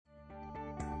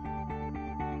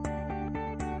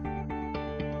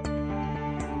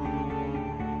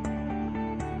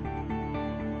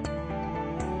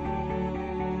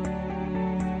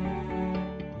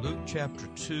chapter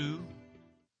 2,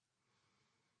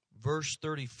 verse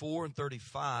 34 and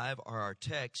 35 are our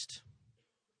text.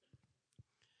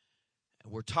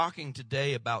 We're talking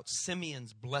today about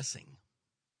Simeon's blessing.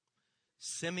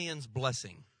 Simeon's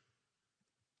blessing.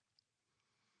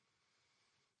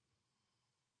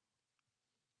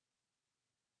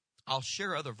 I'll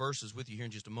share other verses with you here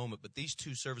in just a moment, but these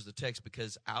two serve as the text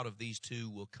because out of these two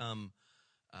will come,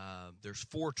 there's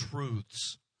four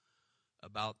truths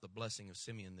about the blessing of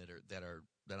Simeon that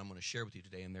I'm going to share with you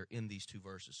today, and they're in these two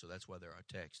verses, so that's why they're our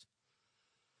text.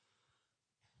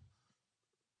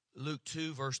 Luke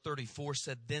 2, verse 34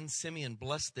 said, "Then Simeon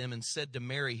blessed them and said to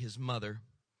Mary, his mother,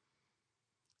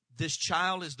 'This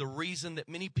child is the reason that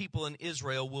many people in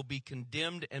Israel will be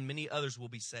condemned and many others will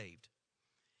be saved.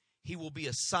 He will be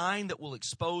a sign that will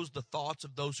expose the thoughts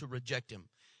of those who reject him,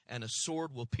 and a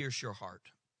sword will pierce your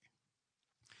heart.'"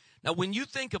 Now, when you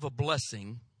think of a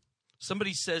blessing,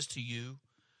 somebody says to you,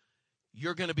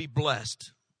 "You're going to be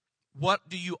blessed." What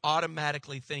do you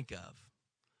automatically think of?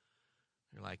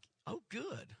 You're like, "Oh,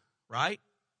 good," right?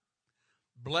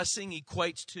 Blessing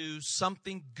equates to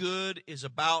something good is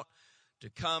about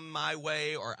to come my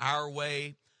way or our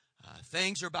way.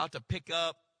 Things are about to pick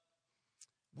up.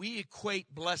 We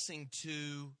equate blessing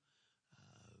to,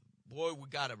 boy, we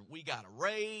got a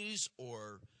raise,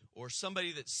 or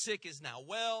somebody that's sick is now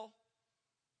well.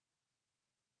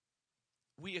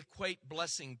 We equate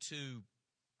blessing to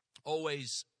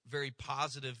always very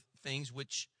positive things,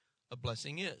 which a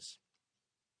blessing is.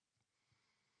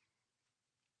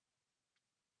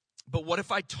 But what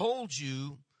if I told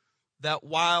you that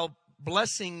while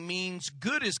blessing means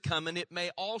good is coming, it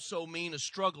may also mean a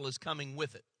struggle is coming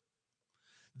with it?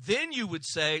 Then you would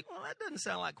say, "Well, that doesn't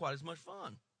sound like quite as much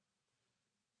fun.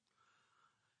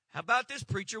 How about this,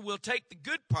 preacher? We'll take the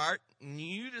good part and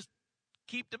you just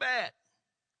keep the bad."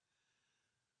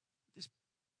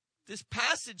 This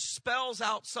passage spells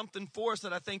out something for us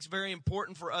that I think is very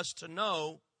important for us to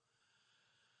know.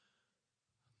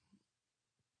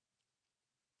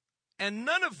 And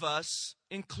none of us,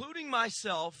 including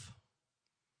myself,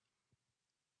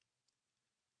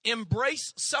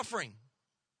 embrace suffering.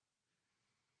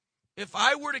 If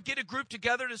I were to get a group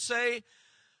together to say,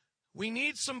 "We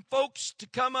need some folks to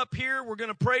come up here. We're going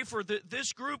to pray for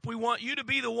this group. We want you to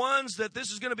be the ones that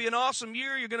this is going to be an awesome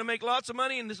year. You're going to make lots of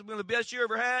money, and this is going to be the best year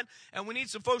ever had. And we need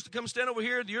some folks to come stand over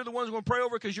here. You're the ones we're going to pray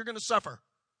over because you're going to suffer."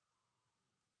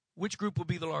 Which group will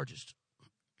be the largest?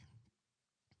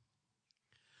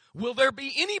 Will there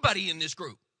be anybody in this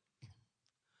group?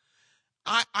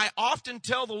 I often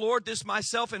tell the Lord this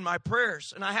myself in my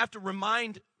prayers, and I have to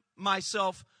remind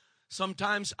myself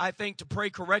sometimes, I think, to pray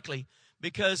correctly,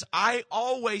 because I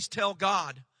always tell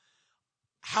God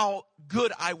how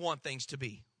good I want things to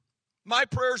be. My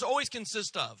prayers always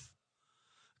consist of,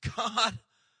 "God,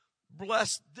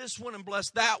 bless this one and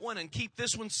bless that one and keep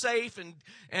this one safe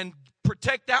and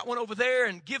protect that one over there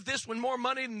and give this one more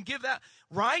money and give that,"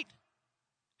 right?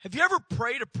 Have you ever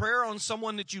prayed a prayer on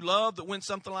someone that you love that went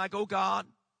something like, "Oh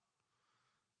God,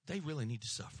 they really need to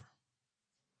suffer.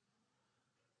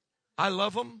 I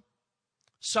love them.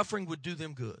 Suffering would do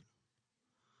them good.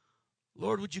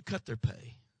 Lord, would you cut their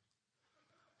pay?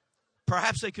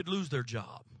 Perhaps they could lose their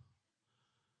job.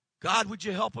 God, would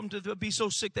you help them to be so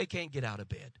sick they can't get out of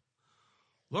bed?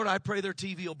 Lord, I pray their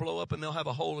TV will blow up and they'll have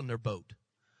a hole in their boat.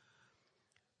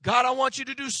 God, I want you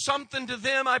to do something to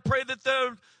them. I pray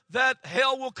that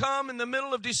hell will come in the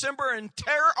middle of December and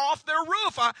tear off their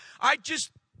roof.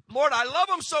 Lord, I love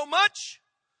them so much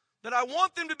that I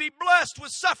want them to be blessed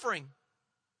with suffering."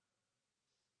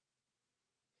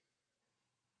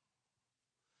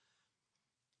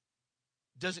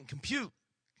 Doesn't compute.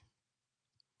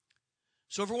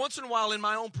 So every once in a while in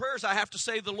my own prayers, I have to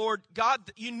say to the Lord,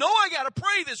 "God, you know I got to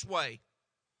pray this way.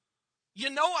 You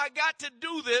know I got to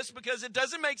do this because it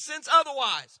doesn't make sense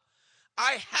otherwise.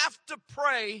 I have to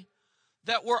pray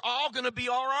that we're all going to be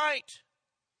all right.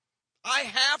 I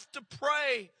have to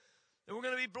pray that we're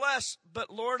going to be blessed. But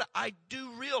Lord, I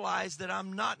do realize that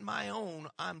I'm not my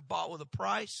own. I'm bought with a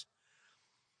price.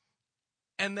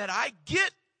 And that I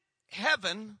get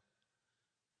heaven,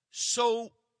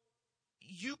 so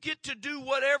you get to do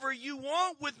whatever you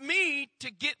want with me to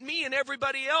get me and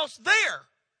everybody else there.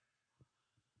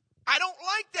 I don't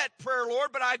like that prayer,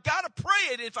 Lord, but I've got to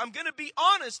pray it. If I'm going to be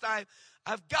honest,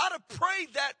 I've got to pray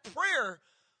that prayer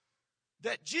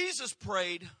that Jesus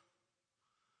prayed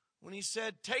when he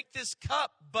said, "Take this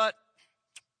cup, but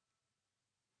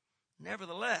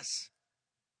nevertheless."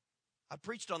 I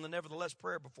preached on the nevertheless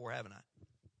prayer before, haven't I?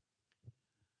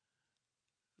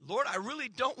 Lord, I really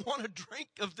don't want to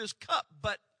drink of this cup,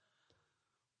 but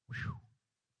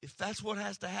if that's what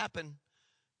has to happen,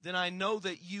 then I know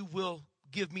that you will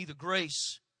give me the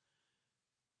grace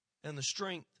and the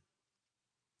strength.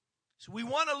 So we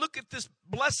want to look at this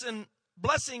blessing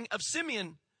of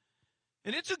Simeon,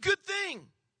 and it's a good thing.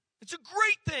 It's a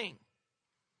great thing.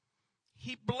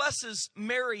 He blesses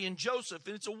Mary and Joseph,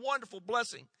 and it's a wonderful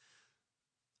blessing.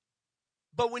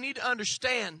 But we need to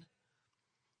understand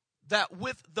that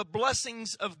with the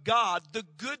blessings of God, the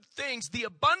good things, the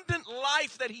abundant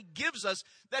life that He gives us,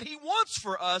 that He wants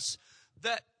for us,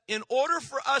 that in order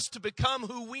for us to become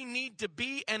who we need to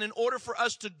be, and in order for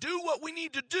us to do what we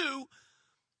need to do,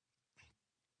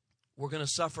 we're going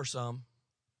to suffer some.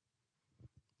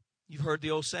 You've heard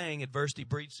the old saying, adversity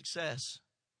breeds success.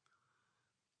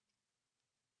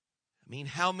 I mean,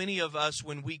 how many of us,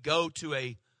 when we go to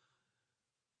a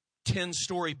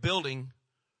 10-story building,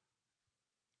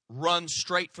 run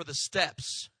straight for the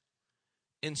steps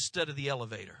instead of the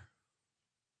elevator?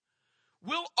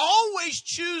 We'll always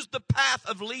choose the path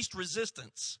of least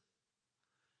resistance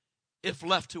if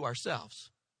left to ourselves.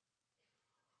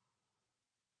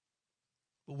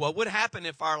 But what would happen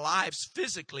if our lives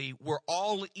physically were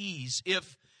all ease?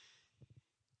 If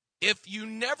you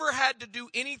never had to do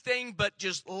anything but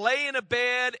just lay in a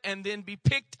bed and then be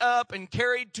picked up and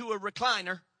carried to a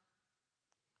recliner,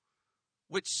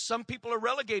 which some people are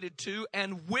relegated to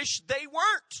and wish they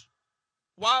weren't.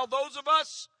 While those of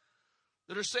us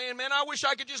that are saying, man, I wish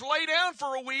I could just lay down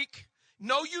for a week.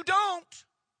 No, you don't.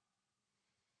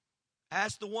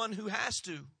 Ask the one who has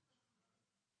to.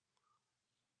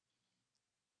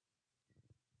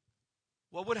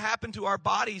 What would happen to our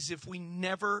bodies if we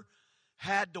never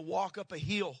had to walk up a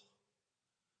hill?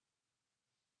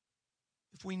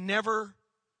 If we never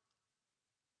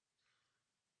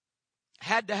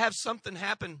had to have something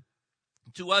happen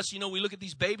to us? You know, we look at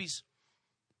these babies.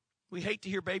 We hate to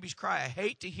hear babies cry. I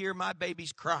hate to hear my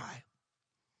babies cry.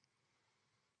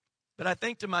 But I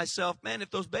think to myself, man,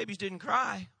 if those babies didn't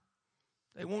cry,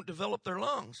 they won't develop their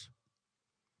lungs.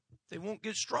 They won't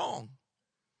get strong.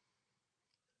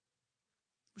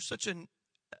 We're such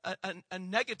a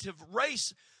negative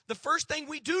race. The first thing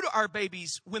we do to our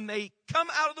babies when they come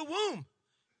out of the womb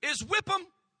is whip them.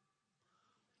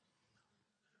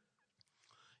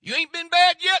 You ain't been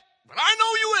bad yet, but I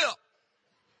know you will.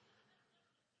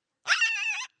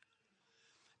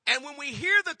 And when we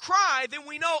hear the cry, then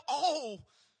we know, oh,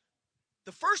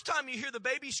 the first time you hear the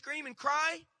baby scream and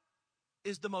cry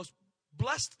is the most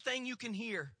blessed thing you can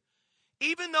hear.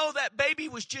 Even though that baby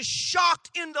was just shocked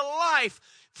into life,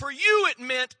 for you it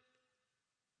meant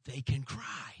they can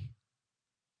cry.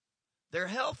 They're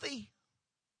healthy.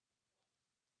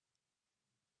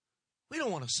 We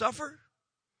don't want to suffer.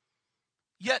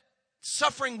 Yet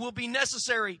suffering will be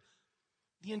necessary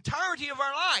the entirety of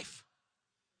our life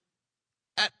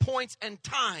at points and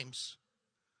times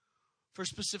for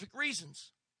specific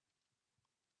reasons.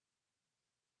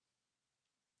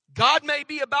 God may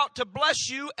be about to bless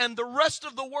you and the rest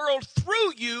of the world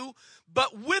through you,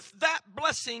 but with that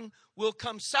blessing will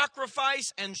come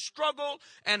sacrifice and struggle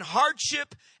and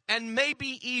hardship and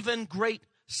maybe even great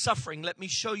suffering. Let me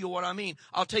show you what I mean.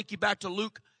 I'll take you back to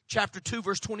Luke chapter 2,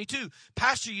 verse 22.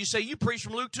 Pastor, you say you preached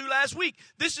from Luke 2 last week.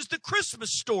 This is the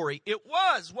Christmas story. It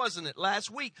was, wasn't it?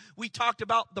 Last week we talked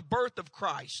about the birth of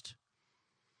Christ.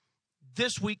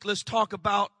 This week let's talk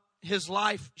about his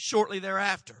life shortly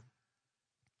thereafter.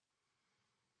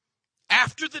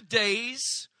 After the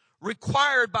days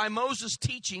required by Moses'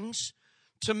 teachings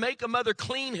to make a mother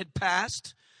clean had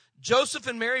passed, Joseph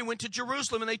and Mary went to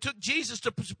Jerusalem, and they took Jesus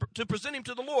to present him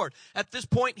to the Lord. At this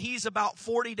point, he's about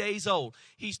 40 days old.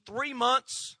 He's 3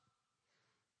 months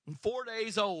and 4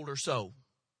 days old or so.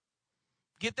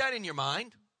 Get that in your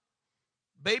mind.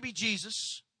 Baby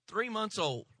Jesus, 3 months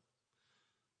old.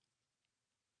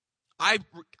 I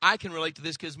can relate to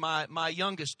this because my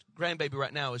youngest grandbaby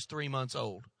right now is 3 months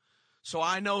old. So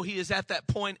I know he is at that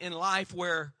point in life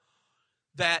where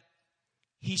that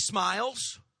he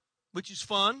smiles, which is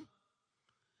fun,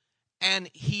 and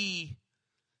he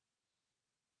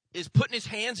is putting his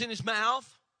hands in his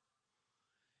mouth,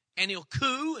 and he'll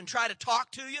coo and try to talk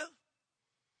to you.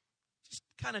 Just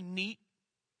kind of neat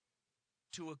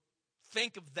to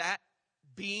think of that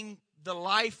being the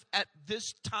life at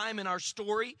this time in our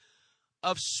story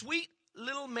of sweet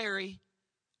little Mary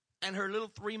and her little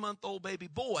 3-month-old baby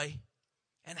boy,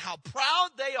 and how proud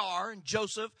they are, and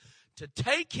Joseph, to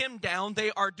take him down.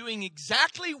 They are doing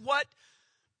exactly what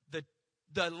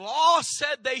the law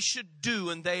said they should do,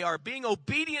 and they are being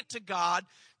obedient to God,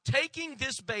 taking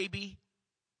this baby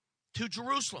to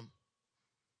Jerusalem.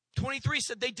 23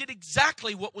 said they did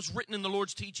exactly what was written in the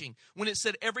Lord's teaching when it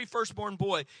said every firstborn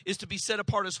boy is to be set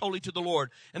apart as holy to the Lord.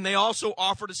 And they also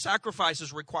offered a sacrifice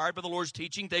as required by the Lord's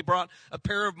teaching. They brought a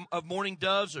pair of mourning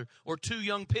doves or 2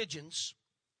 young pigeons.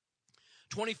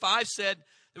 25 said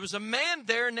there was a man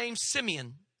there named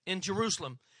Simeon in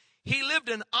Jerusalem. He lived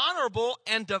an honorable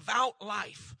and devout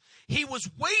life. He was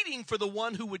waiting for the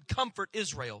one who would comfort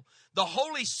Israel. The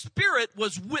Holy Spirit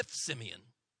was with Simeon.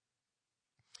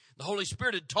 The Holy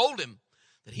Spirit had told him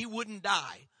that he wouldn't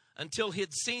die until he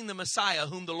had seen the Messiah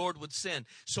whom the Lord would send.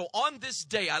 So on this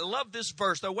day, I love this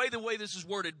verse, the way this is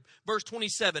worded, verse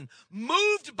 27,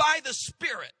 moved by the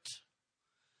Spirit,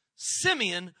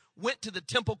 Simeon went to the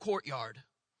temple courtyard.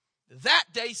 That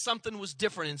day, something was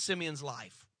different in Simeon's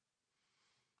life.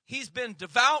 He's been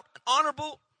devout,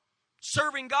 honorable,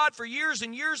 serving God for years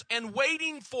and years, and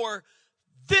waiting for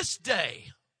this day.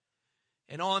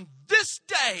 And on this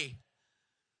day,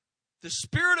 the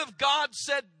Spirit of God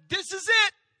said, this is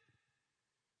it.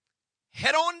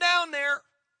 Head on down there.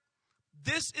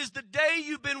 This is the day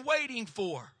you've been waiting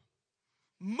for.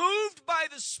 Moved by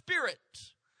the Spirit,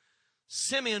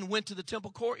 Simeon went to the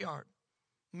temple courtyard.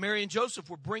 Mary and Joseph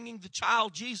were bringing the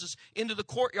child Jesus into the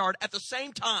courtyard at the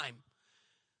same time.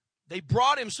 They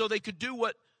brought him so they could do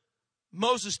what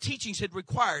Moses' teachings had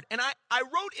required. And I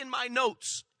wrote in my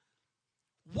notes,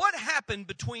 what happened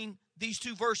between these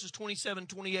two verses, 27 and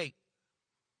 28?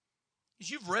 As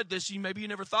you've read this, maybe you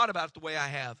never thought about it the way I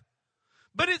have.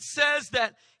 But it says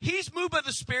that he's moved by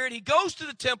the Spirit. He goes to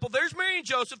the temple. There's Mary and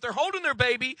Joseph. They're holding their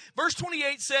baby. Verse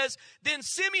 28 says, then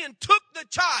Simeon took the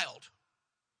child.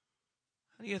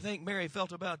 How do you think Mary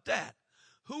felt about that?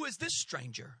 Who is this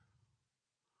stranger?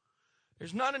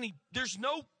 There's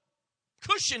no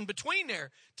cushion between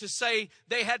there to say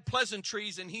they had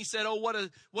pleasantries and he said, oh, what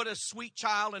a sweet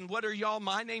child, and what are y'all?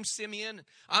 My name's Simeon.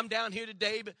 I'm down here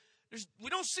today. But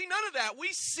we don't see none of that. We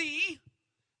see,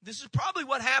 this is probably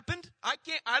what happened. I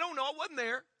don't know. I wasn't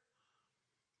there.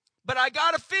 But I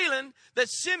got a feeling that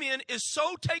Simeon is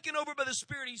so taken over by the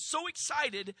Spirit, he's so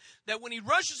excited that when he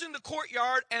rushes in the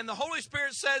courtyard and the Holy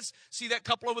Spirit says, see that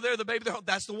couple over there, the baby,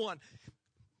 that's the one.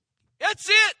 That's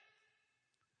it.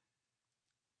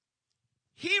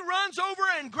 He runs over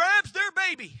and grabs their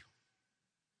baby.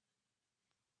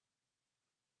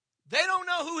 They don't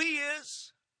know who he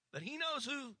is, but he knows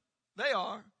who they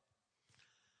are.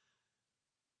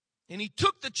 And he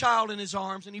took the child in his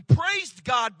arms and he praised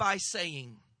God by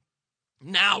saying,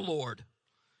 now, Lord,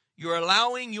 you're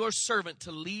allowing your servant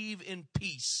to leave in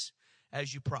peace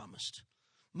as you promised.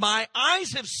 My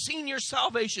eyes have seen your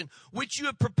salvation, which you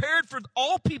have prepared for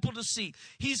all people to see.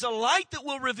 He's a light that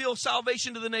will reveal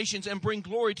salvation to the nations and bring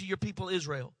glory to your people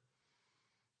Israel.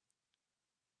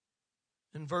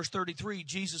 In verse 33,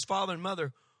 Jesus' father and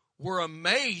mother were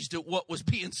amazed at what was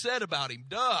being said about him.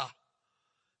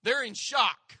 They're in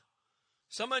shock.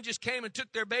 Someone just came and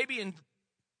took their baby and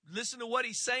listened to what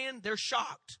he's saying. They're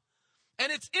shocked.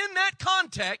 And it's in that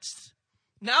context,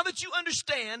 now that you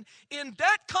understand, in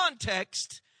that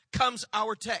context comes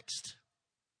our text.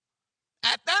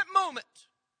 At that moment,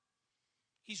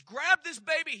 he's grabbed this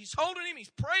baby, he's holding him,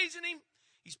 he's praising him,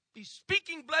 he's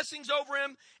speaking blessings over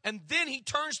him, and then he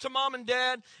turns to mom and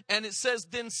dad, and it says,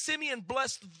 then Simeon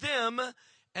blessed them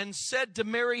and said to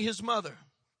Mary, his mother,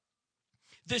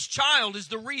 this child is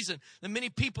the reason that many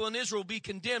people in Israel will be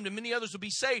condemned and many others will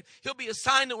be saved. He'll be a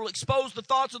sign that will expose the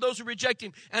thoughts of those who reject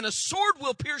him, and a sword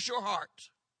will pierce your heart.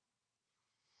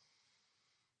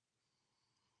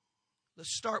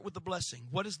 Let's start with the blessing.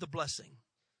 What is the blessing?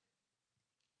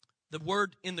 The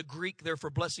word in the Greek there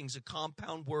for blessing is a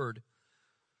compound word.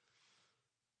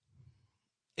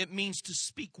 It means to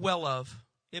speak well of.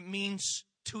 It means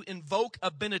to invoke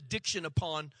a benediction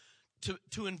upon,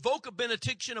 to invoke a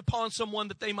benediction upon someone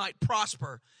that they might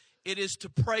prosper. It is to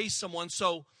praise someone.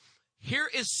 So here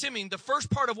is Simeon. The first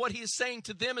part of what he is saying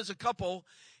to them as a couple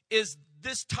is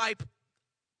this type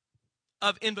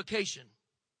of invocation.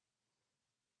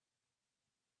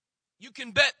 You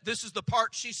can bet this is the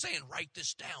part she's saying, write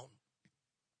this down.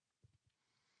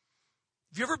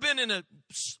 Have you ever been in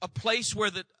a place where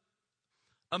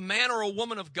a man or a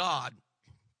woman of God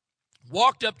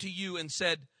walked up to you and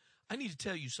said, I need to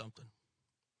tell you something.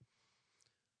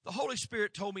 The Holy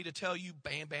Spirit told me to tell you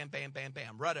bam, bam, bam, bam,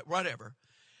 bam, whatever.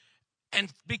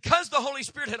 And because the Holy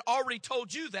Spirit had already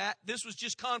told you that, this was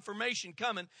just confirmation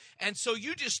coming. And so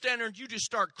you just stand there and you just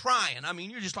start crying. I mean,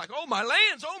 you're just like, oh, my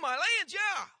lands,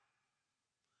 yeah.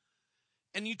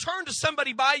 And you turn to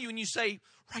somebody by you and you say,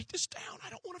 write this down. I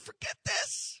don't want to forget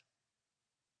this.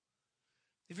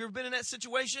 Have you ever been in that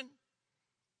situation?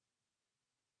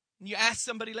 And you ask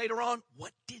somebody later on,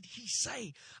 what did he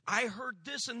say? I heard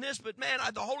this and this, but man,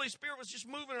 the Holy Spirit was just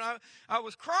moving, and I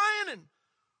was crying,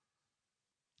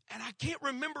 and I can't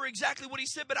remember exactly what he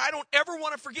said, but I don't ever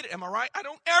want to forget it. Am I right? I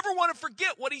don't ever want to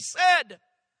forget what he said.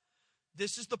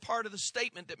 This is the part of the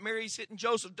statement that Mary's hitting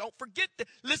Joseph. Don't forget that.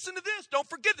 Listen to this. Don't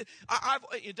forget that.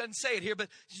 It doesn't say it here, but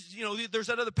there's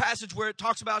another passage where it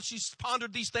talks about she's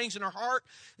pondered these things in her heart.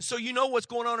 So you know what's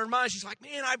going on in her mind. She's like,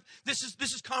 man, this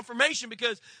is confirmation,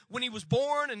 because when he was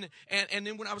born, and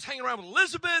then when I was hanging around with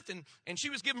Elizabeth, and she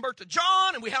was giving birth to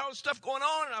John, and we had all this stuff going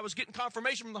on, and I was getting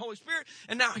confirmation from the Holy Spirit.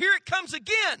 And now here it comes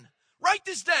again. Write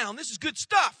this down. This is good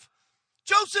stuff.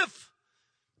 Joseph,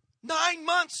 9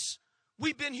 months.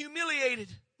 We've been humiliated.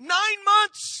 9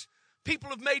 months.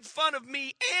 People have made fun of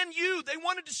me and you. They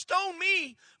wanted to stone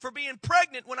me for being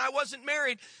pregnant when I wasn't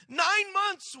married. 9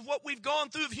 months of what we've gone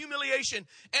through of humiliation.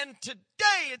 And today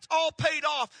it's all paid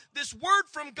off. This word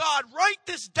from God, write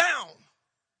this down.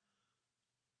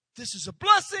 This is a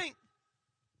blessing.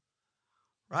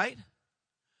 Right?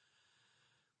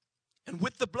 And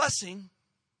with the blessing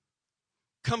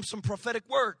comes some prophetic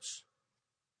words.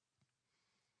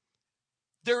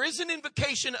 There is an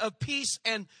invocation of peace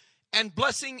and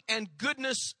blessing and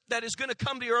goodness that is going to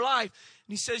come to your life.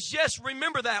 And he says, yes,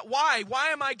 remember that. Why? Why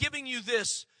am I giving you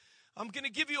this? I'm going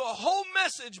to give you a whole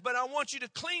message, but I want you to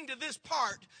cling to this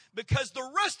part, because the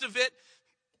rest of it,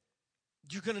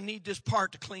 you're going to need this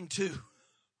part to cling to.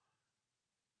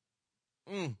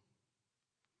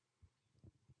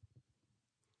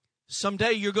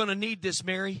 Someday you're going to need this,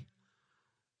 Mary.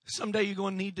 Someday you're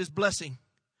going to need this blessing.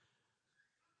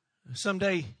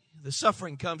 Someday the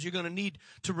suffering comes. You're going to need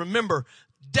to remember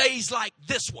days like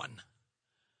this one.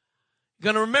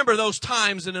 You're going to remember those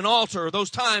times in an altar, those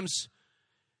times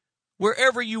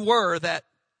wherever you were that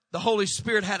the Holy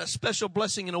Spirit had a special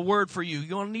blessing and a word for you. You're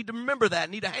going to need to remember that,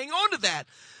 need to hang on to that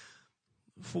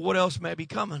for what else may be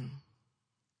coming.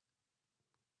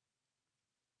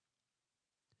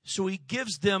 So he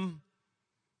gives them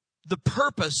the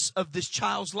purpose of this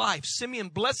child's life. Simeon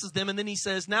blesses them, and then he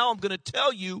says, now I'm going to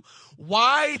tell you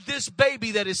why this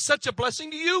baby that is such a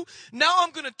blessing to you, now I'm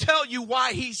going to tell you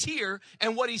why he's here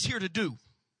and what he's here to do.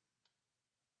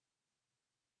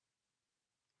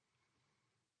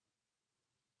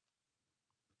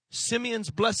 Simeon's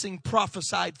blessing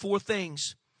prophesied 4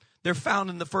 things. They're found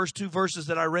in the first 2 verses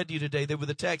that I read to you today. They were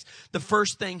the text. The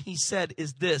first thing he said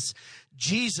is this.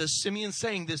 Jesus, Simeon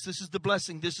saying this is the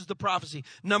blessing, this is the prophecy.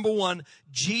 Number 1,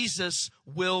 Jesus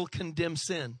will condemn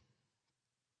sin.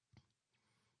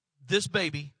 This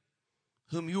baby,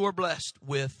 whom you are blessed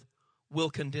with,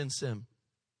 will condemn sin.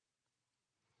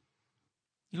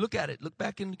 You look at it, look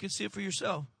back, and you can see it for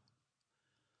yourself.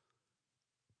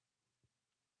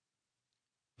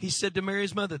 He said to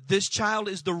Mary's mother, this child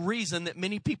is the reason that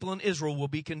many people in Israel will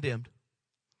be condemned.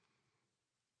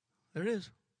 There it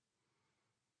is.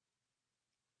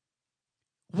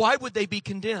 Why would they be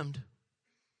condemned?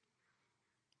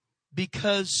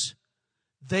 Because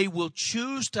they will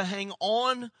choose to hang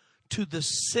on to the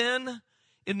sin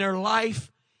in their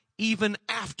life even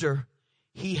after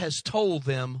he has told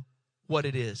them what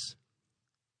it is.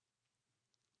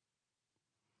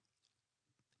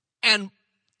 And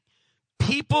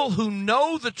people who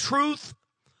know the truth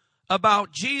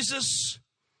about Jesus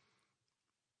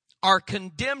are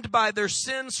condemned by their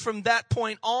sins from that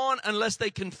point on unless they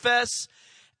confess.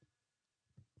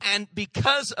 And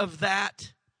because of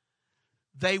that,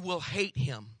 they will hate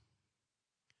him.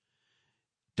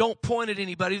 Don't point at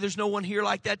anybody. There's no one here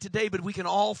like that today, but we can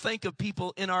all think of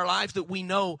people in our lives that we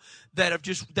know that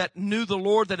that knew the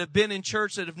Lord, that have been in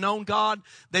church, that have known God.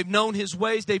 They've known his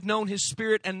ways. They've known his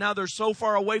spirit. And now they're so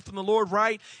far away from the Lord,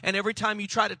 right? And every time you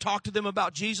try to talk to them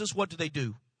about Jesus, what do?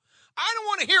 I don't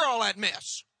want to hear all that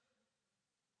mess.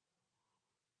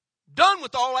 Done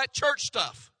with all that church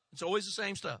stuff. It's always the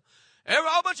same stuff. A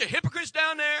whole bunch of hypocrites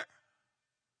down there.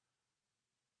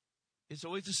 It's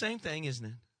always the same thing, isn't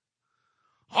it?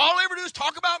 All they ever do is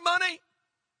talk about money.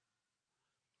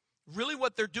 Really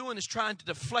what they're doing is trying to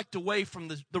deflect away from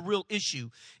the real issue.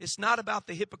 It's not about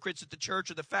the hypocrites at the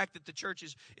church or the fact that the church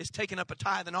is taking up a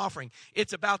tithe and offering.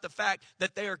 It's about the fact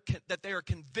that they are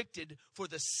convicted for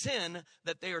the sin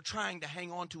that they are trying to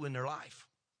hang on to in their life.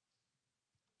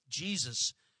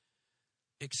 Jesus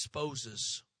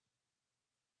exposes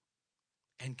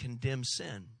and condemns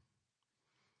sin.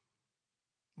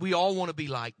 We all want to be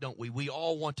liked, don't we? We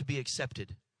all want to be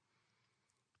accepted.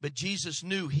 But Jesus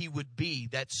knew he would be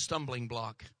that stumbling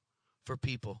block for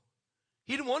people.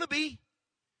 He didn't want to be.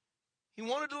 He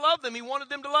wanted to love them. He wanted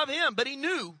them to love him. But he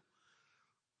knew.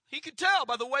 He could tell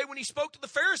by the way when he spoke to the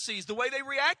Pharisees, the way they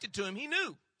reacted to him, he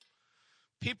knew.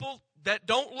 People that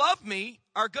don't love me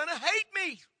are going to hate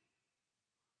me.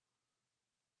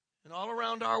 And all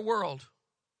around our world,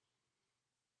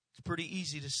 it's pretty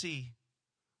easy to see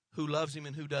who loves him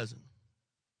and who doesn't.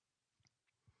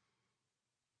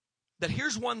 That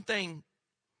here's one thing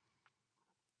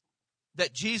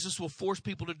that Jesus will force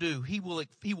people to do. He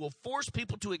will force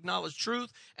people to acknowledge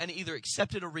truth and either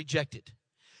accept it or reject it.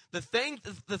 The thing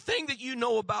that you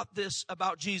know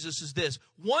about Jesus is this.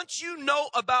 Once you know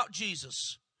about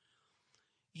Jesus,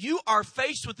 you are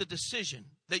faced with a decision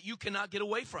that you cannot get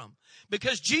away from.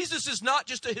 Because Jesus is not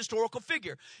just a historical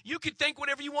figure. You could think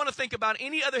whatever you want to think about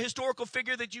any other historical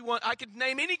figure that you want. I could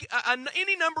name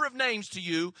any number of names to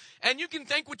you, and you can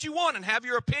think what you want and have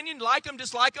your opinion, like them,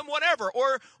 dislike them, whatever.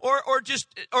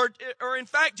 Or in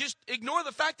fact, just ignore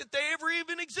the fact that they ever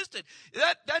even existed.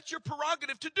 That's your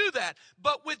prerogative to do that.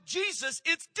 But with Jesus,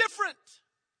 it's different.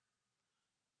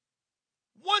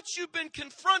 Once you've been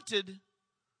confronted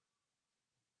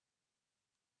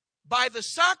by the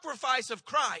sacrifice of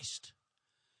Christ,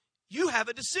 you have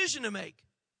a decision to make.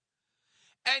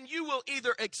 And you will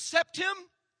either accept him,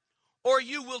 or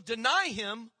you will deny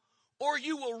him, or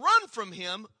you will run from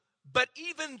him. But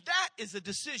even that is a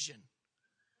decision.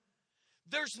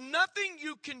 There's nothing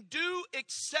you can do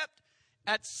except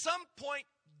at some point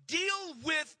deal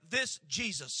with this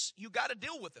Jesus. You got to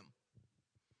deal with him.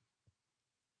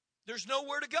 There's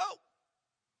nowhere to go.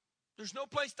 There's no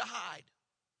place to hide.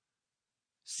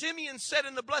 Simeon said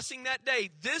in the blessing that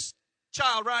day, this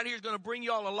child right here is going to bring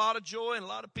you all a lot of joy and a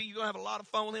lot of peace. You're going to have a lot of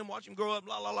fun with him, watch him grow up,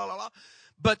 la, la, la, la, la.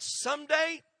 But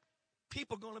someday,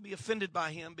 people are going to be offended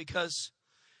by him because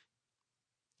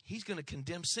he's going to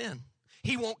condemn sin.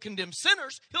 He won't condemn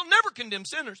sinners. He'll never condemn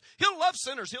sinners. He'll love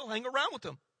sinners. He'll hang around with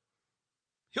them.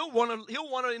 He'll want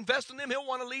to invest in them. He'll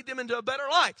want to lead them into a better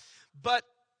life. But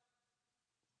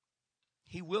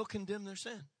he will condemn their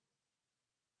sin.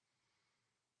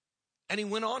 And he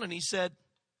went on and he said,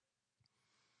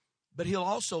 but he'll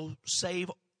also save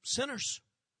sinners.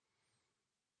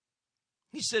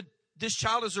 He said, this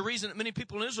child is the reason that many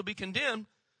people in Israel will be condemned,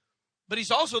 but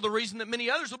he's also the reason that many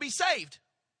others will be saved.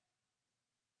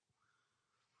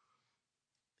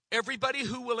 Everybody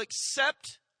who will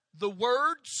accept the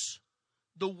words,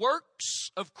 the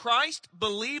works of Christ,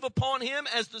 believe upon him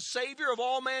as the Savior of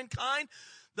all mankind,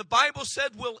 the Bible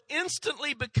said will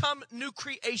instantly become new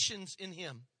creations in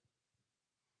him.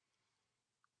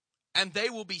 And they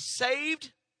will be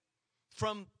saved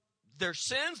from their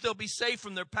sins. They'll be saved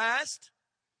from their past.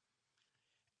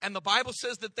 And the Bible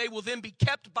says that they will then be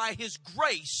kept by his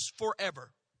grace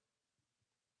forever.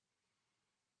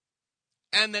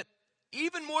 And that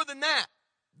even more than that,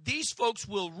 these folks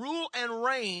will rule and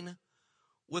reign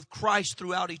with Christ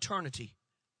throughout eternity.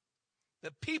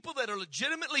 The people that are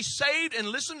legitimately saved and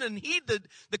listen and heed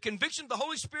the conviction of the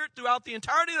Holy Spirit throughout the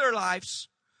entirety of their lives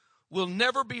will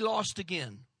never be lost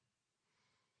again.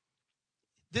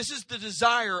 This is the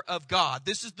desire of God.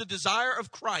 This is the desire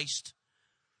of Christ,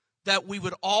 that we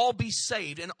would all be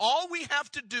saved. And all we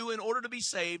have to do in order to be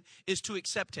saved is to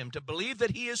accept him, to believe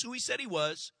that he is who he said he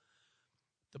was,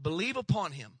 to believe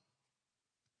upon him.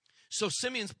 So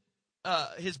Simeon's,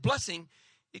 his blessing,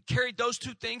 it carried those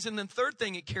two things. And then third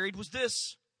thing it carried was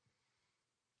this.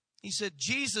 He said,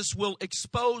 Jesus will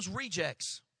expose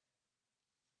rejects.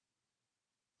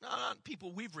 Not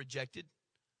people we've rejected,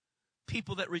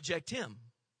 people that reject him.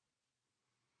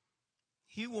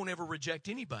 He won't ever reject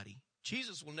anybody.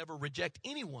 Jesus will never reject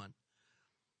anyone.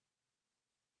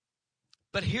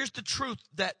 But here's the truth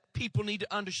that people need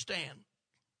to understand.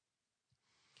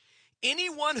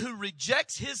 Anyone who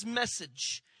rejects his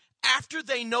message after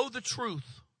they know the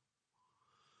truth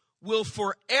will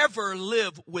forever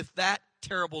live with that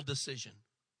terrible decision.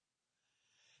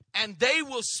 And they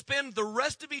will spend the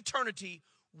rest of eternity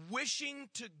wishing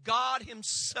to God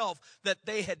himself that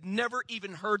they had never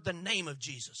even heard the name of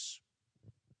Jesus.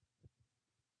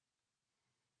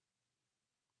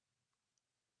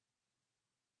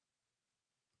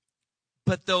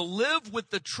 But they'll live with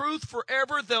the truth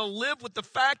forever. They'll live with the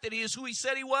fact that he is who he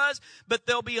said he was. But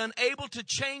they'll be unable to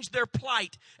change their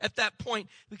plight at that point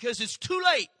because it's too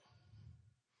late.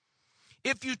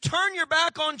 If you turn your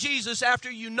back on Jesus after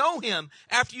you know him,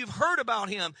 after you've heard about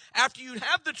him, after you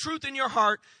have the truth in your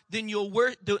heart, then you'll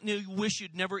wish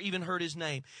you'd never even heard his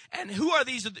name. And who are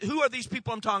these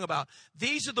people I'm talking about?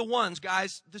 These are the ones,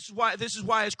 guys. This is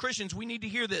why as Christians we need to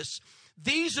hear this.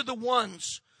 These are the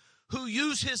ones who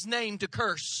use his name to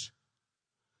curse.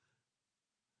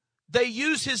 They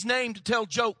use his name to tell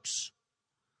jokes.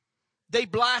 They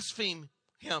blaspheme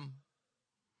him.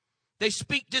 They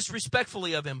speak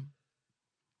disrespectfully of him.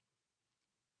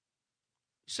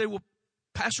 You say, well,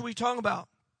 Pastor, what are you talking about?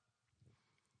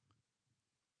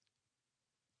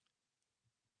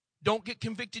 Don't get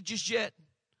convicted just yet.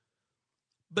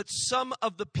 But some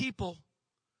of the people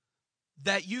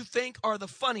that you think are the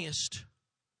funniest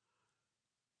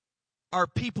are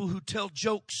people who tell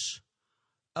jokes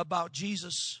about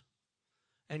Jesus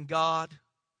and God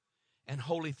and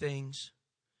holy things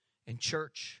and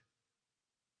church.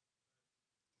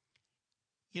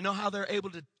 You know how they're able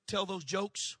to tell those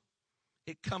jokes?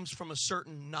 It comes from a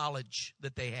certain knowledge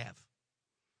that they have.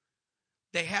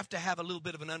 They have to have a little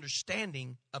bit of an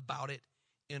understanding about it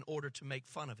in order to make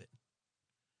fun of it.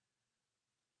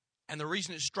 And the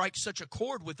reason it strikes such a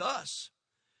chord with us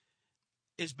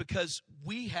is because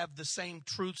we have the same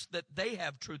truths that they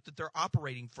have, truth that they're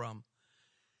operating from.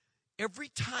 Every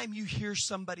time you hear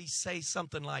somebody say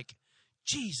something like,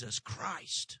 Jesus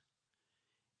Christ,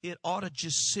 it ought to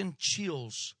just send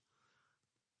chills,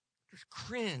 just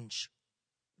cringe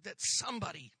that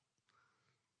somebody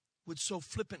would so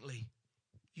flippantly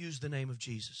use the name of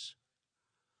Jesus.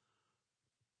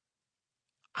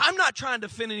 I'm not trying to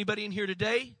offend anybody in here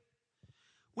today.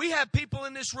 We have people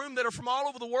in this room that are from all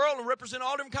over the world and represent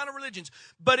all different kinds of religions.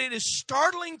 But it is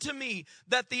startling to me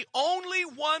that the only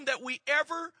one that we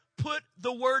ever put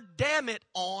the word damn it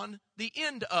on the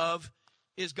end of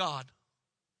is God.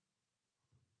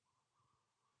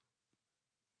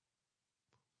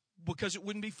 Because it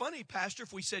wouldn't be funny, Pastor,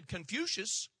 if we said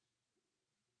Confucius.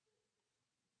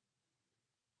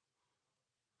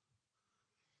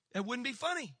 It wouldn't be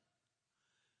funny.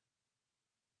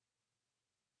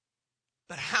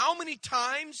 But how many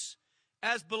times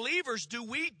as believers do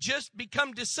we just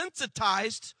become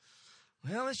desensitized?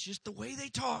 Well, it's just the way they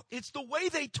talk. It's the way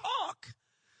they talk.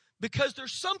 Because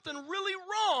there's something really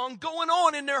wrong going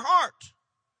on in their heart.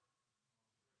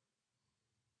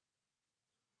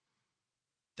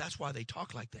 That's why they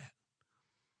talk like that.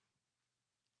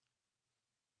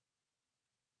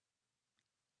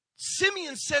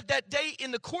 Simeon said that day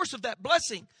in the course of that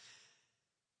blessing,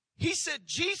 he said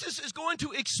Jesus is going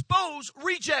to expose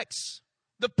rejects.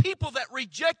 The people that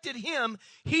rejected him,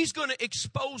 he's going to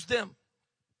expose them.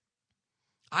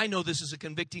 I know this is a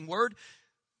convicting word.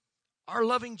 Our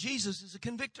loving Jesus is a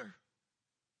convictor.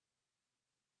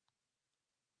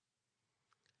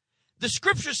 The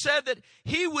scripture said that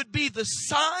he would be the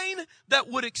sign that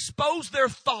would expose their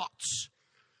thoughts.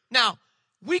 Now,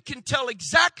 we can tell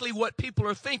exactly what people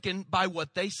are thinking by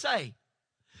what they say.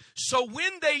 So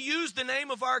when they use the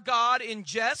name of our God in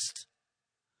jest,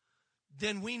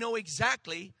 then we know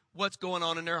exactly what's going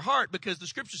on in their heart, because the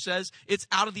scripture says it's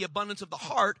out of the abundance of the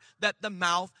heart that the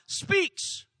mouth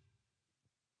speaks.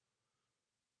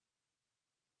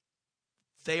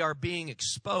 They are being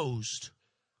exposed.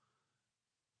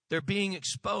 They're being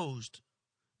exposed.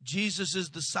 Jesus is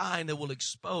the sign that will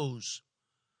expose.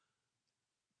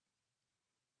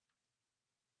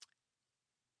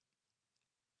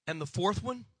 And the fourth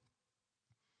one,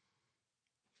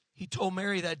 he told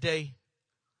Mary that day,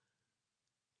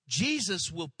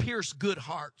 Jesus will pierce good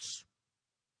hearts.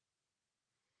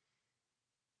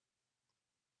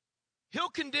 He'll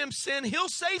condemn sin. He'll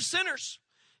save sinners.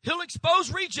 He'll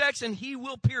expose rejects, and he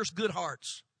will pierce good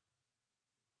hearts.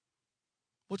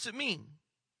 What's it mean?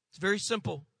 It's very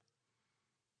simple.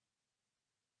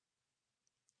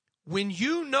 When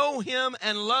you know him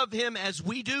and love him as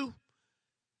we do,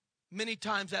 many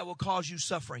times that will cause you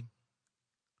suffering.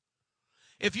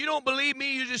 If you don't believe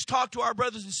me, you just talk to our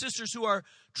brothers and sisters who are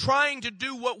trying to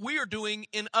do what we're doing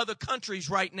in other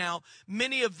countries right now.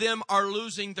 Many of them are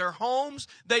losing their homes.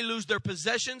 They lose their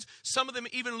possessions. Some of them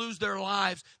even lose their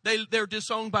lives. They're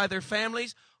disowned by their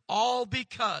families, all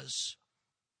because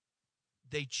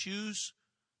they choose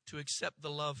to accept the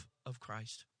love of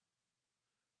Christ.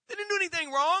 They didn't do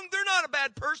anything wrong. They're not a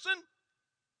bad person.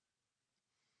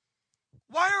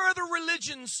 Why are other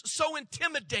religions so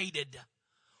intimidated?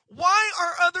 Why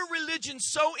are other religions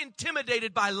so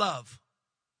intimidated by love?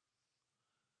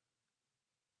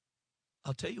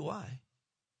 I'll tell you why.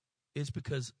 It's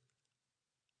because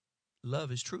love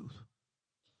is truth.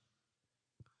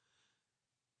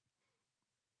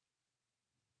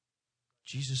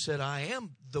 Jesus said, I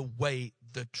am the way,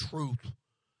 the truth,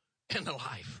 and the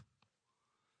life.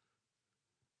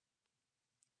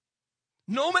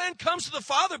 No man comes to the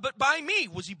Father but by me.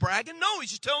 Was he bragging? No,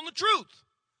 he's just telling the truth.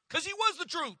 Because he was the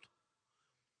truth.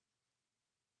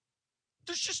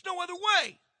 There's just no other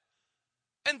way.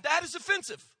 And that is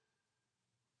offensive.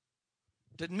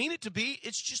 Didn't mean it to be.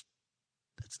 It's just,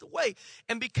 that's the way.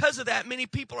 And because of that, many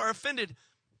people are offended.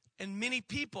 And many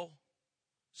people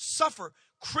suffer.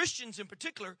 Christians in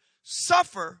particular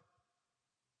suffer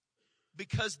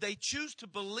because they choose to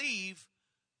believe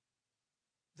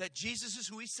that Jesus is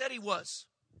who he said he was.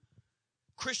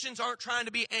 Christians aren't trying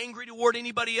to be angry toward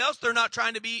anybody else. They're not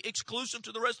trying to be exclusive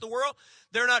to the rest of the world.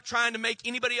 They're not trying to make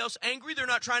anybody else angry. They're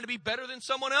not trying to be better than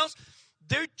someone else.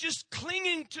 They're just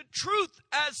clinging to truth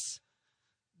as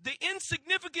the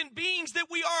insignificant beings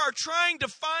that we are, trying to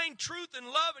find truth and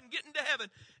love and get into heaven.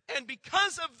 And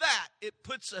because of that, it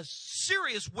puts a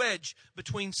serious wedge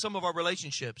between some of our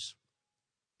relationships.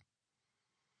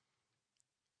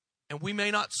 And we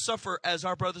may not suffer as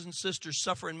our brothers and sisters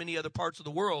suffer in many other parts of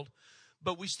the world,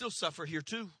 but we still suffer here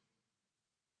too.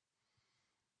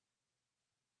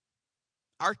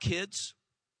 Our kids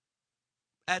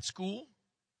at school,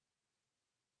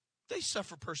 they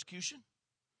suffer persecution.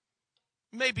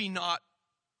 Maybe not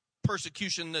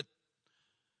persecution that,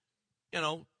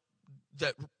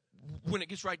 that when it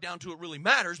gets right down to it really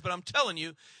matters, but I'm telling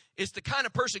you, it's the kind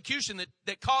of persecution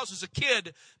that causes a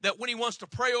kid that when he wants to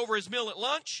pray over his meal at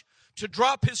lunch, to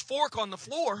drop his fork on the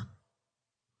floor.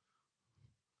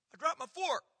 I dropped my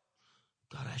fork.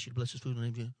 God, I ask you to bless this food in the name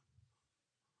of Jesus.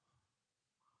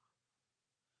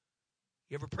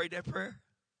 You ever prayed that prayer?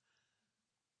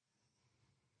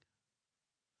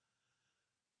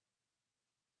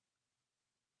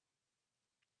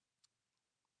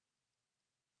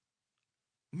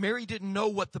 Mary didn't know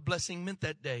what the blessing meant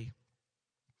that day.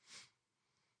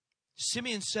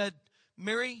 Simeon said,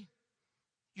 Mary,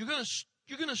 you're going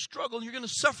to struggle. You're going to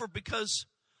suffer because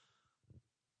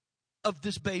of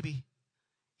this baby.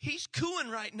 He's cooing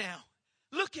right now.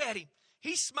 Look at him.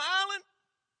 He's smiling.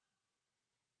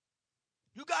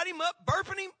 You got him up,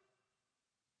 burping him.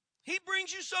 He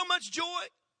brings you so much joy.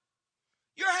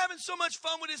 You're having so much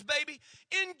fun with this baby.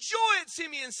 Enjoy it,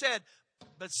 Simeon said.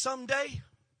 But someday,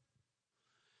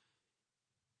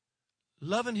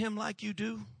 loving him like you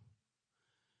do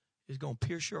is going to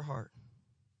pierce your heart.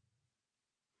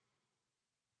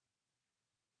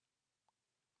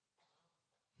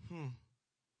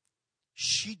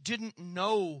 She didn't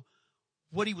know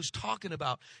what he was talking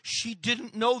about. She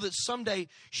didn't know that someday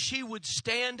she would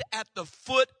stand at the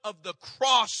foot of the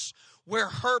cross where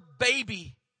her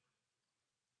baby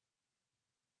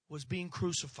was being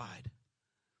crucified.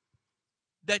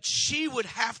 That she would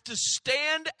have to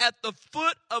stand at the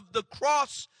foot of the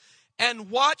cross and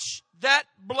watch that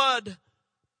blood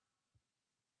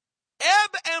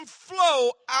ebb and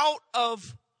flow out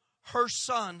of her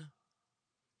son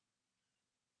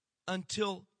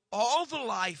until all the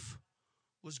life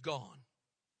was gone.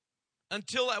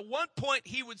 Until at one point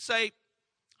he would say,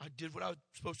 I did what I was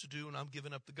supposed to do and I'm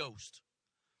giving up the ghost.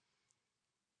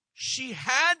 She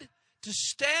had to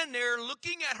stand there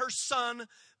looking at her son,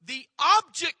 the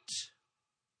object.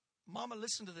 Mama,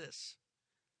 listen to this.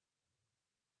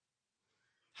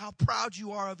 How proud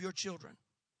you are of your children.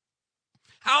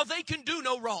 How they can do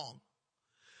no wrong.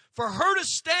 For her to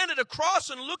stand at a cross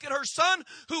and look at her son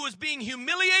who was being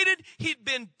humiliated. He'd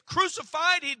been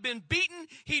crucified. He'd been beaten.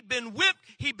 He'd been whipped.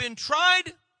 He'd been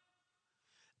tried.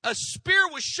 A spear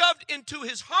was shoved into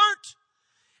his heart.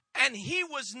 And he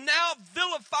was now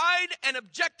vilified and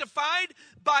objectified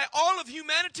by all of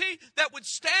humanity that would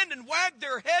stand and wag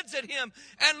their heads at him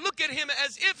and look at him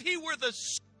as if he were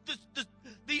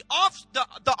the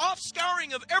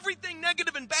offscouring of everything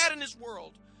negative and bad in this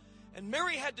world. And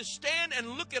Mary had to stand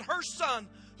and look at her son,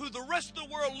 who the rest of the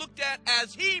world looked at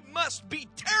as he must be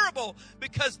terrible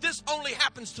because this only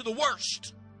happens to the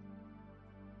worst.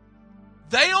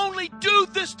 They only do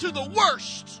this to the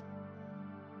worst.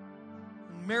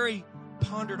 Mary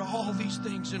pondered all these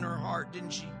things in her heart,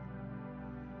 didn't she?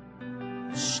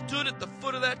 Stood at the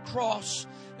foot of that cross,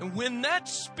 and when that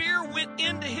spear went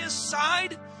into his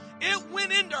side, it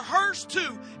went into hers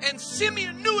too, and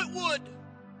Simeon knew it would.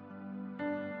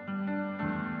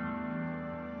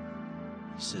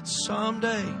 He said,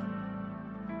 someday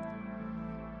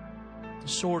the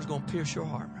sword's going to pierce your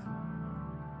heart.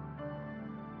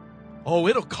 Oh,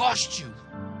 it'll cost you.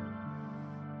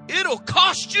 It'll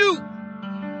cost you.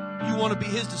 You want to be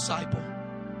his disciple.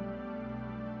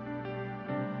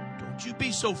 Don't you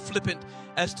be so flippant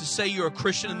as to say you're a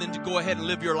Christian and then to go ahead and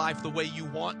live your life the way you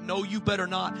want. No, you better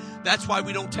not. That's why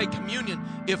we don't take communion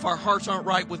if our hearts aren't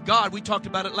right with God. We talked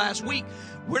about it last week.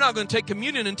 We're not going to take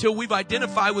communion until we've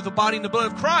identified with the body and the blood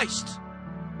of Christ.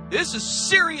 This is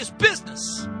serious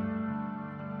business.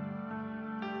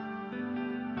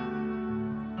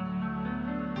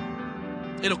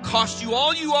 It'll cost you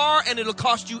all you are, and it'll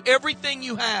cost you everything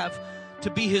you have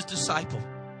to be his disciple.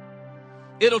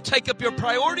 It'll take up your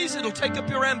priorities. It'll take up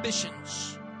your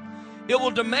ambitions. It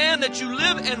will demand that you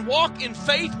live and walk in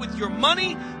faith with your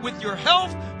money, with your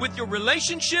health, with your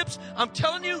relationships. I'm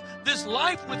telling you, this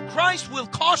life with Christ will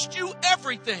cost you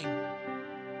everything.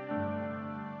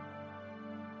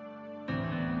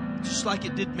 Just like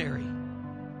it did Mary.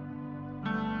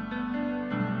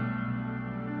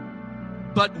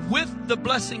 But with the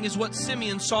blessing is what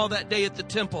Simeon saw that day at the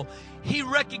temple. He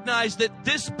recognized that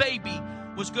this baby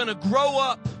was going to grow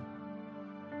up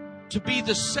to be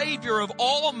the Savior of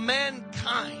all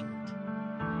mankind.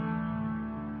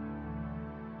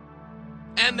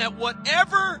 And that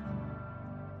whatever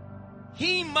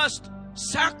he must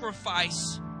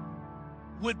sacrifice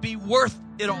would be worth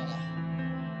it all.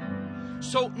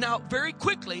 So now, very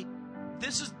quickly,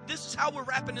 this is how we're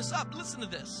wrapping this up. Listen to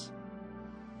this.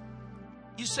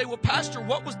 You say, well, Pastor,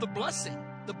 what was the blessing?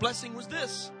 The blessing was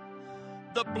this.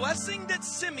 The blessing that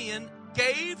Simeon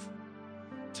gave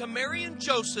to Mary and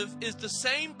Joseph is the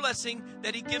same blessing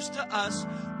that he gives to us,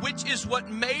 which is what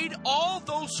made all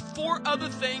those 4 other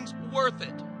things worth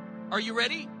it. Are you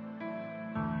ready?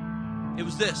 It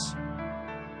was this.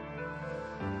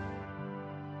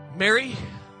 Mary,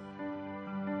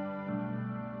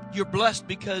 you're blessed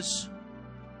because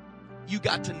you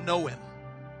got to know him.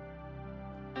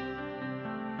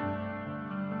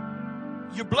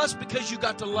 You're blessed because you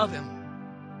got to love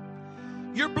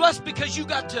him. You're blessed because you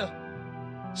got to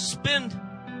spend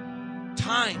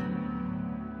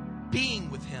time being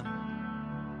with him.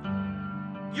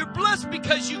 You're blessed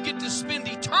because you get to spend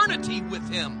eternity with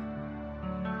him.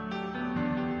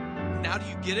 Now do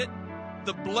you get it?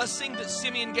 The blessing that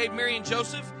Simeon gave Mary and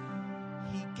Joseph,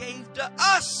 he gave to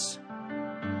us.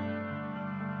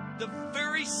 The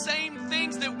very same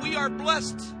things that we are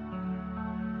blessed.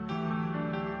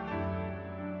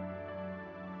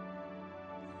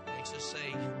 Makes us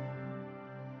say,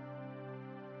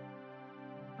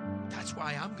 that's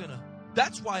why I'm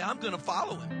gonna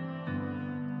follow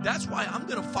him. That's why I'm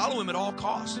gonna follow him at all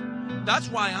costs. That's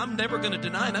why I'm never gonna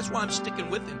deny him. That's why I'm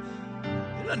sticking with him.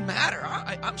 It doesn't matter.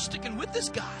 I'm sticking with this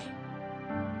guy.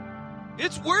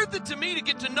 It's worth it to me to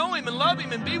get to know him and love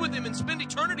him and be with him and spend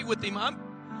eternity with him.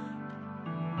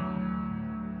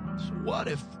 So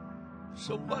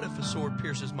what if a sword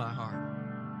pierces my heart?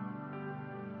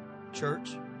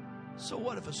 Church, so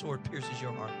what if a sword pierces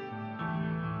your heart?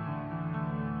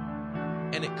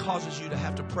 And it causes you to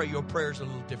have to pray your prayers a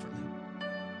little differently.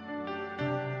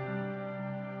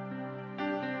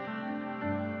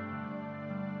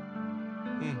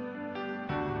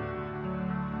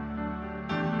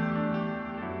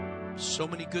 So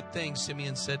many good things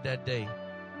Simeon said that day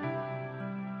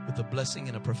with a blessing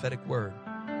and a prophetic word.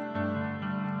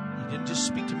 He didn't just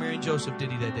speak to Mary and Joseph,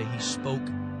 did he, that day? He spoke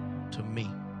to me.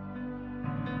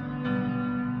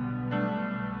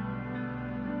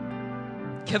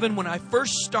 Kevin, when I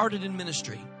first started in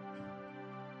ministry,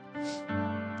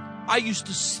 I used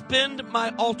to spend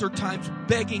my altar times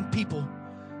begging people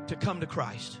to come to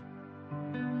Christ.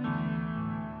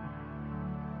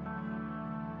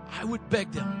 I would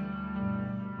beg them,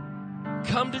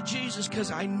 come to Jesus,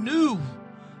 because I knew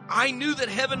that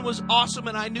heaven was awesome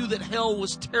and I knew that hell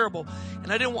was terrible.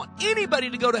 And I didn't want anybody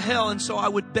to go to hell, and so I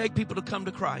would beg people to come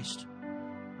to Christ.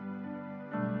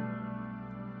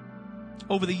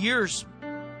 Over the years,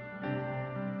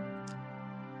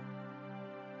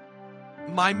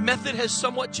 my method has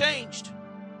somewhat changed.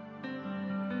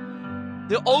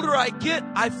 The older I get,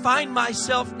 I find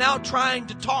myself now trying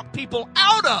to talk people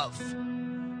out of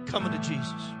coming to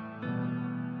Jesus.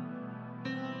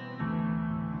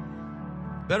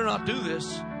 Better not do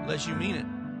this unless you mean it.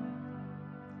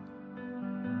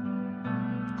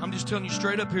 I'm just telling you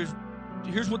straight up,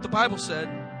 here's what the Bible said.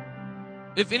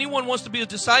 If anyone wants to be a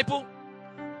disciple,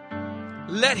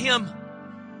 let him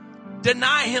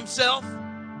deny himself,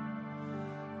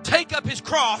 take up his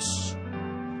cross,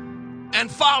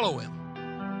 and follow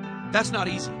him. That's not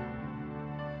easy.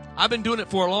 I've been doing it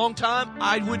for a long time.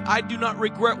 I do not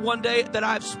regret one day that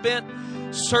I've spent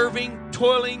serving,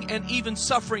 toiling, and even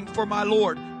suffering for my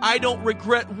Lord. I don't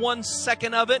regret 1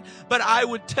 second of it, but I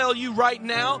would tell you right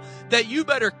now that you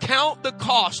better count the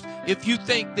cost if you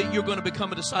think that you're going to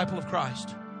become a disciple of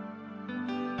Christ.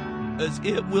 Because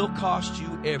it will cost you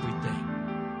everything.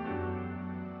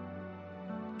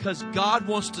 Because God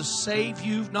wants to save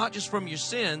you, not just from your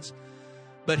sins,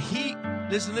 but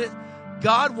listen to this,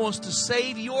 God wants to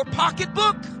save your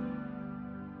pocketbook.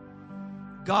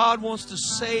 God wants to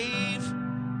save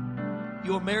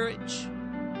your marriage.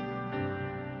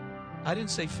 I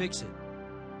didn't say fix it.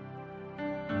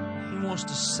 He wants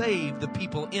to save the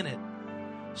people in it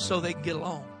so they can get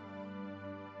along.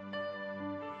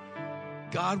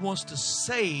 God wants to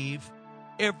save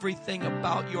everything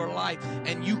about your life.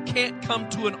 And you can't come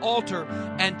to an altar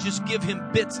and just give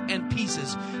him bits and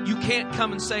pieces. You can't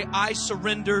come and say, I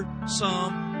surrender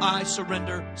some, I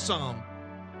surrender some.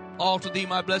 All to thee,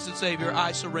 my blessed Savior,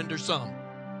 I surrender some.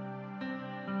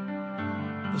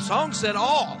 The song said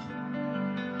all,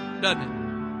 doesn't it?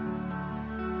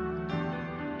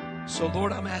 So,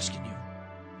 Lord, I'm asking you.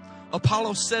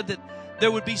 Apollo said that there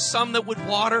would be some that would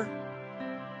water,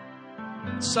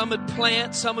 some would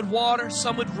plant, some would water,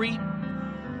 some would reap.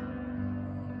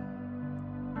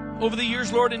 Over the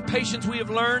years, Lord, in patience, we have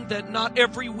learned that not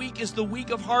every week is the week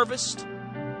of harvest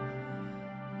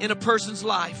in a person's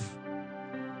life.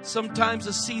 Sometimes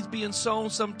the seed's being sown,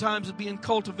 sometimes it's being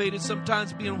cultivated,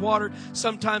 sometimes it's being watered,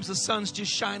 sometimes the sun's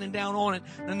just shining down on it,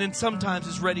 and then sometimes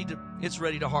it's ready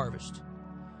to harvest.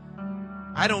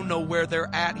 I don't know where they're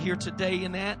at here today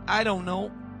in that. I don't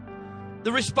know.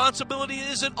 The responsibility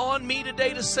isn't on me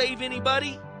today to save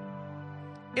anybody.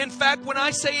 In fact, when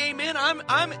I say amen,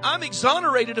 I'm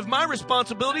exonerated of my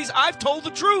responsibilities. I've told the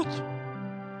truth.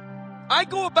 I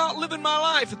go about living my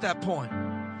life at that point.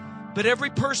 But every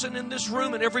person in this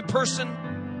room and every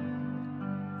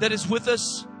person that is with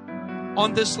us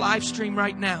on this live stream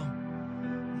right now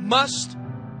must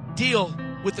deal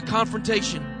with the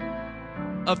confrontation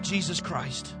of Jesus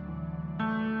Christ.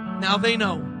 Now they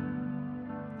know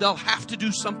they'll have to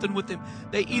do something with him.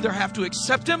 They either have to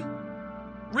accept him,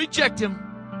 reject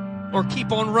him, or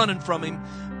keep on running from him.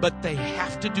 But they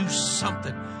have to do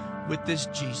something with this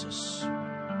Jesus.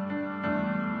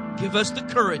 Give us the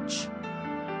courage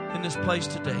in this place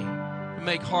today to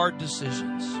make hard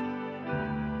decisions.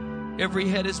 Every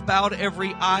head is bowed,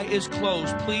 every eye is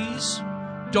closed. Please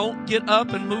don't get up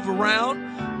and move around.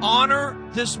 Honor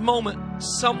this moment.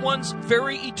 Someone's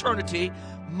very eternity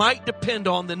might depend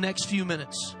on the next few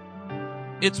minutes.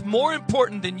 It's more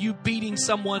important than you beating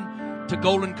someone to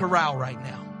Golden Corral right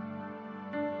now.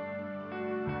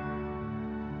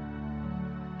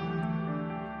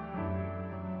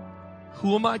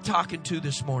 Who am I talking to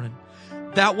this morning?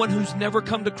 That one who's never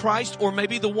come to Christ, or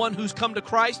maybe the one who's come to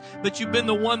Christ, but you've been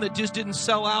the one that just didn't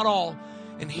sell out all.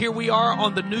 And here we are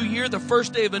on the new year, the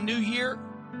first day of a new year.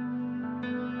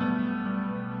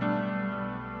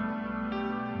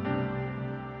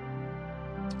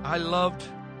 I loved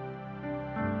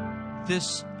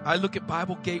this. I look at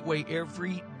Bible Gateway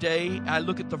every day. I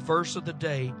look at the verse of the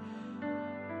day.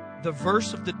 The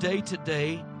verse of the day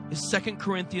today is 2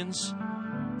 Corinthians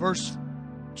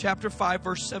chapter 5,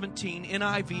 verse 17,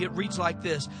 NIV. It reads like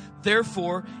this: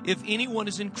 Therefore, if anyone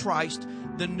is in Christ,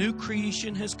 the new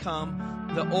creation has come,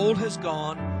 the old has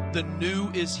gone, the new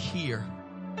is here.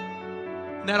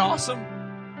 Isn't that awesome?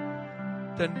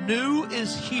 The new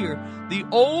is here. The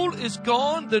old is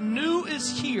gone, the new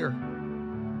is here.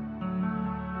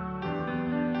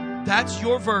 That's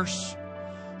your verse.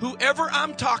 Whoever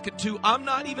I'm talking to, I'm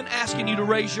not even asking you to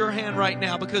raise your hand right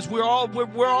now, because we're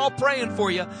all praying for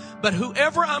you. But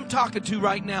whoever I'm talking to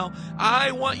right now,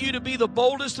 I want you to be the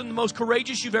boldest and the most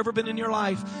courageous you've ever been in your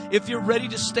life. If you're ready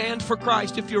to stand for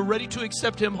Christ, if you're ready to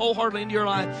accept him wholeheartedly into your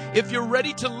life, if you're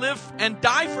ready to live and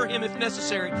die for him if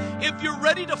necessary, if you're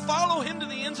ready to follow him to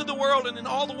the ends of the world and then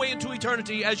all the way into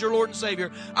eternity as your Lord and Savior,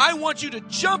 I want you to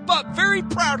jump up very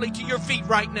proudly to your feet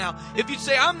right now. If you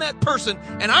say, I'm that person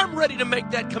and I'm ready to make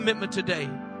that commitment today.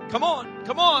 Come on,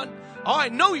 come on. Oh, I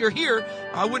know you're here.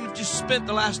 I wouldn't have just spent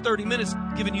the last 30 minutes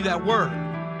giving you that word.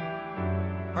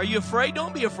 Are you afraid?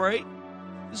 Don't be afraid.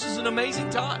 This is an amazing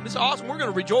time. It's awesome. We're going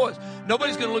to rejoice.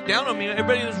 Nobody's going to look down on me.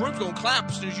 Everybody in this room is going to clap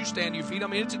as soon as you stand to your feet. I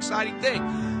mean, it's an exciting thing.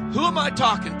 Who am I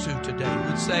talking to today who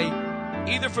would say,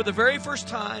 either for the very first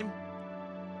time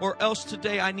or else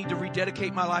today I need to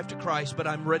rededicate my life to Christ, but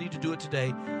I'm ready to do it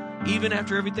today. Even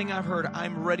after everything I've heard,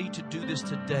 I'm ready to do this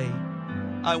today.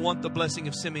 I want the blessing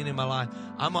of Simeon in my life.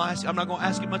 I'm not going to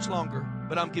ask you much longer,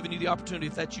 but I'm giving you the opportunity.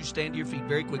 If that's you, stand to your feet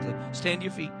very quickly. Stand to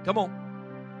your feet. Come on.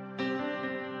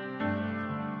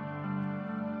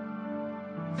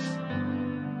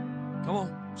 Come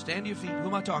on. Stand to your feet. Who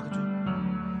am I talking to?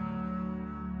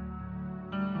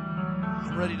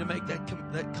 I'm ready to make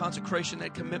that consecration,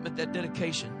 that commitment, that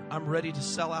dedication. I'm ready to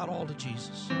sell out all to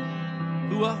Jesus.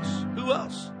 Who else? Who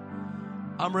else?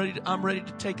 I'm ready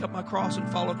to take up my cross and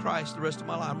follow Christ the rest of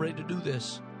my life. I'm ready to do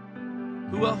this.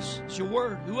 Who else? It's your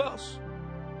word. Who else?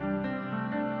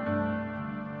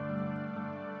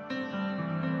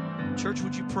 Church,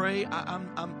 would you pray?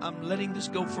 I'm letting this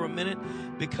go for a minute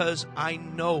because I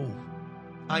know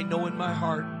in my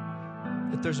heart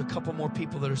that there's a couple more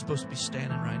people that are supposed to be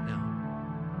standing right now.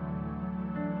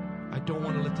 I don't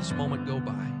want to let this moment go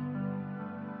by.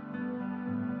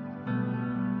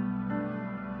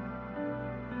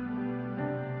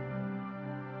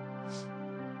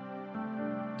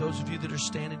 Those of you that are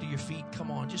standing to your feet,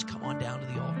 just come on down to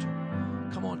the altar.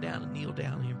 Come on down and kneel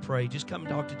down here and pray. Just come and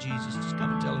talk to Jesus. Just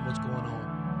come and tell him what's going on.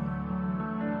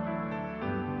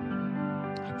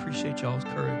 I appreciate y'all's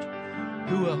courage.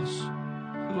 Who else?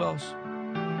 Who else?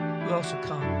 Who else will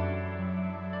come?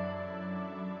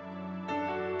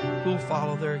 Who will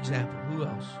follow their example? Who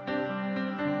else?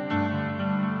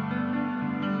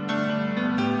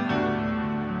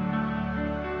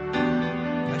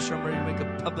 Pastor, I'm ready to make a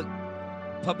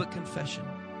public confession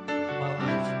of my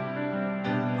life.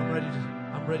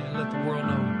 I'm ready to let the world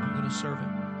know I'm going to serve Him.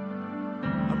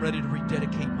 I'm ready to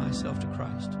rededicate myself to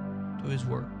Christ, to His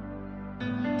Word.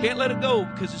 Can't let it go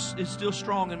because it's still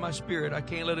strong in my spirit. I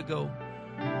can't let it go.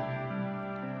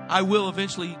 I will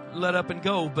eventually let up and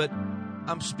go, but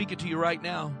I'm speaking to you right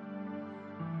now.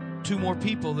 2 more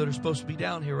people that are supposed to be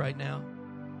down here right now.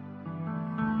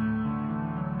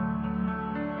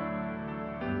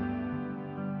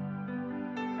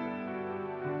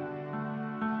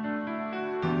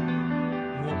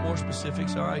 You want more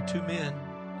specifics? All right, 2 men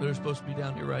that are supposed to be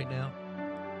down here right now.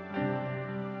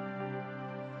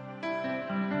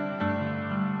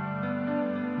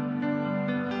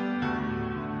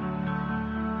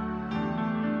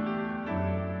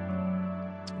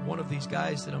 One of these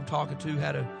guys that I'm talking to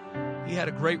had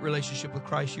a great relationship with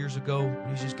Christ years ago.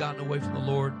 He's just gotten away from the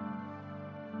Lord.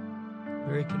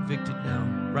 Very convicted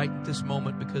now, right at this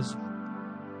moment, because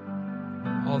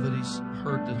all that he's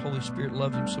heard, the Holy Spirit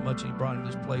loved him so much and He brought him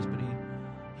to this place. But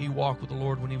he walked with the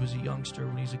Lord when he was a youngster,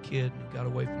 when he was a kid, and he got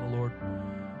away from the Lord,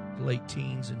 late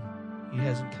teens, and he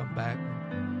hasn't come back.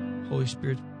 The Holy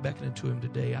Spirit's beckoning to him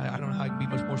today. I don't know how I can be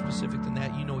much more specific than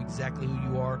that. You know exactly who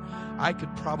you are. I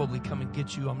could probably come and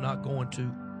get you. I'm not going to.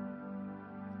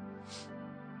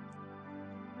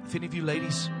 If any of you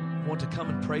ladies want to come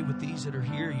and pray with these that are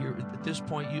here, you're at this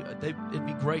point, it'd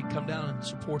be great. Come down and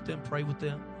support them, pray with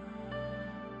them.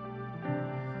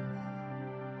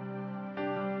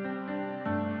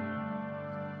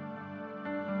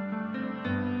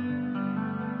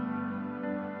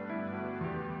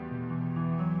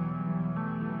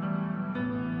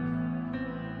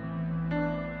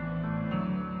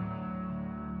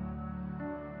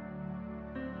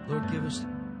 Lord, give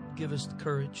us the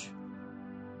courage.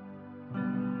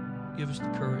 Give us the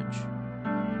courage.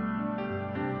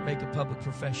 Make a public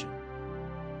profession.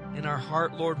 In our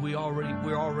heart, Lord, we're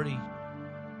already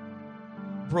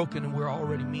broken and we're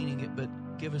already meaning it, but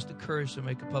give us the courage to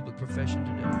make a public profession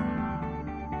today.